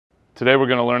Today we're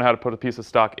going to learn how to put a piece of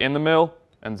stock in the mill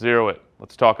and zero it.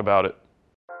 Let's talk about it.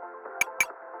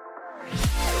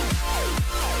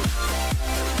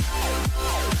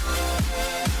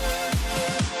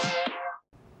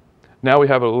 Now we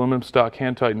have an aluminum stock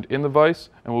hand tightened in the vise,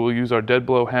 and we will use our dead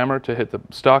blow hammer to hit the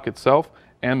stock itself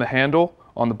and the handle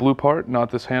on the blue part,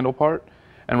 not this handle part,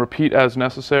 and repeat as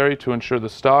necessary to ensure the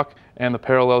stock and the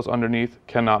parallels underneath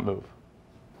cannot move.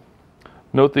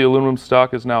 Note the aluminum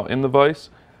stock is now in the vise,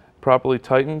 properly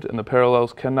tightened, and the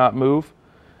parallels cannot move.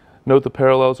 Note the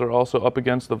parallels are also up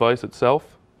against the vise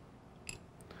itself.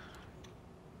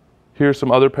 Here are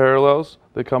some other parallels.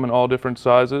 They come in all different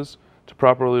sizes to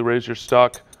properly raise your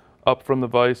stock up from the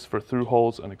vise for through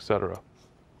holes and etc.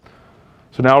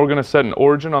 So now we're going to set an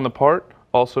origin on the part,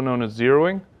 also known as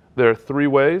zeroing. There are three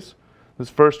ways. This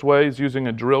first way is using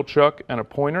a drill chuck and a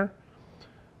pointer.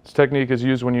 This technique is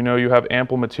used when you know you have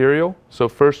ample material. So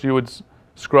first you would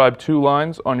scribe two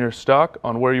lines on your stock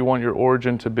on where you want your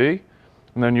origin to be,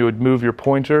 and then you would move your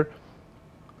pointer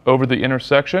over the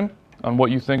intersection on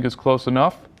what you think is close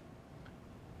enough.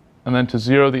 And then to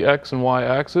zero the X and Y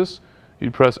axis,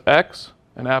 you'd press X,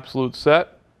 an absolute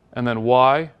set, and then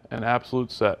Y, an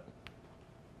absolute set.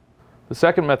 The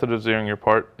second method of zeroing your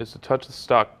part is to touch the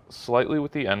stock slightly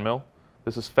with the end mill.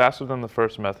 This is faster than the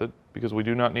first method because we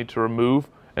do not need to remove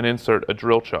and insert a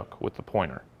drill chuck with the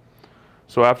pointer.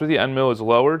 So after the end mill is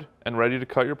lowered and ready to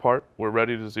cut your part, we're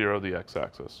ready to zero the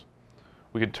X-axis.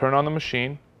 We can turn on the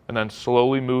machine and then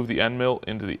slowly move the end mill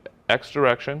into the X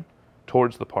direction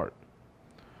towards the part.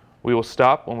 We will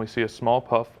stop when we see a small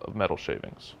puff of metal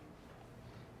shavings.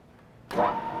 You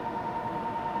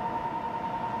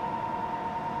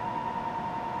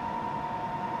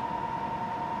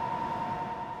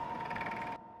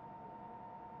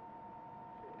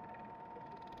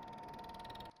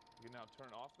can now turn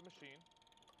off the machine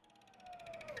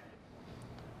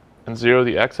and zero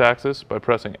the X-axis by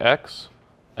pressing X,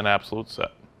 an absolute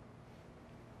set.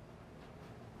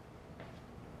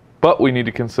 But we need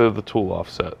to consider the tool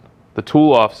offset. The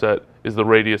tool offset is the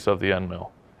radius of the end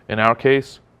mill. In our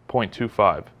case,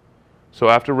 0.25. So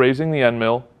after raising the end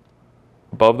mill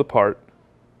above the part,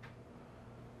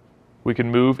 we can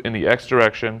move in the X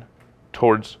direction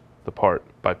towards the part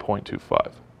by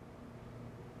 0.25.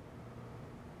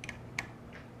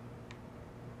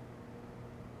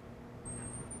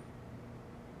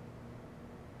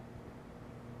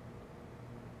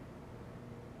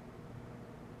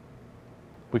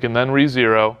 We can then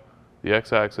re-zero the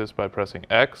X-axis by pressing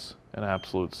X, an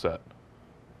absolute set.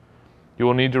 You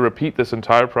will need to repeat this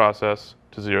entire process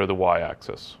to zero the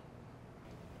Y-axis.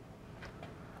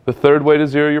 The third way to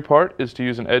zero your part is to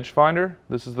use an edge finder.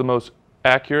 This is the most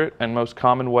accurate and most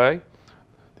common way.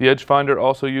 The edge finder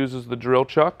also uses the drill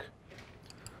chuck.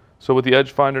 So with the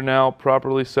edge finder now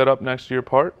properly set up next to your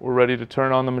part, we're ready to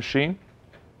turn on the machine.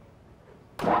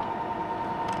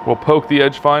 We'll poke the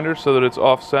edge finder so that it's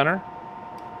off center.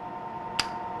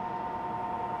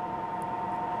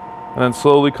 And then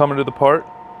slowly come into the part.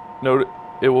 Note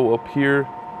it will appear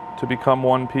to become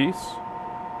one piece.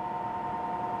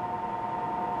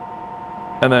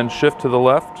 And then shift to the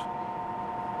left.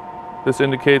 This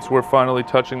indicates we're finally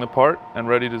touching the part and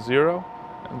ready to zero.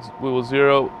 And we will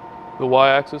zero the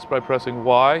Y-axis by pressing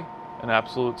Y, an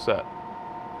absolute set.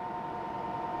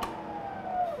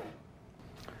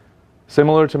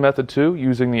 Similar to method 2,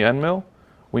 using the end mill,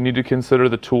 we need to consider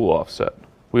the tool offset.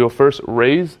 We will first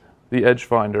raise the edge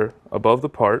finder above the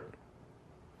part,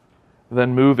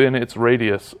 then move in its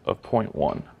radius of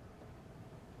 0.1.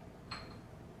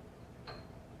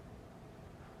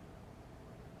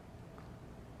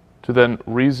 To then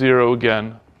re-zero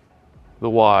again the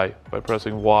Y by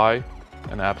pressing Y,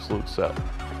 an absolute set.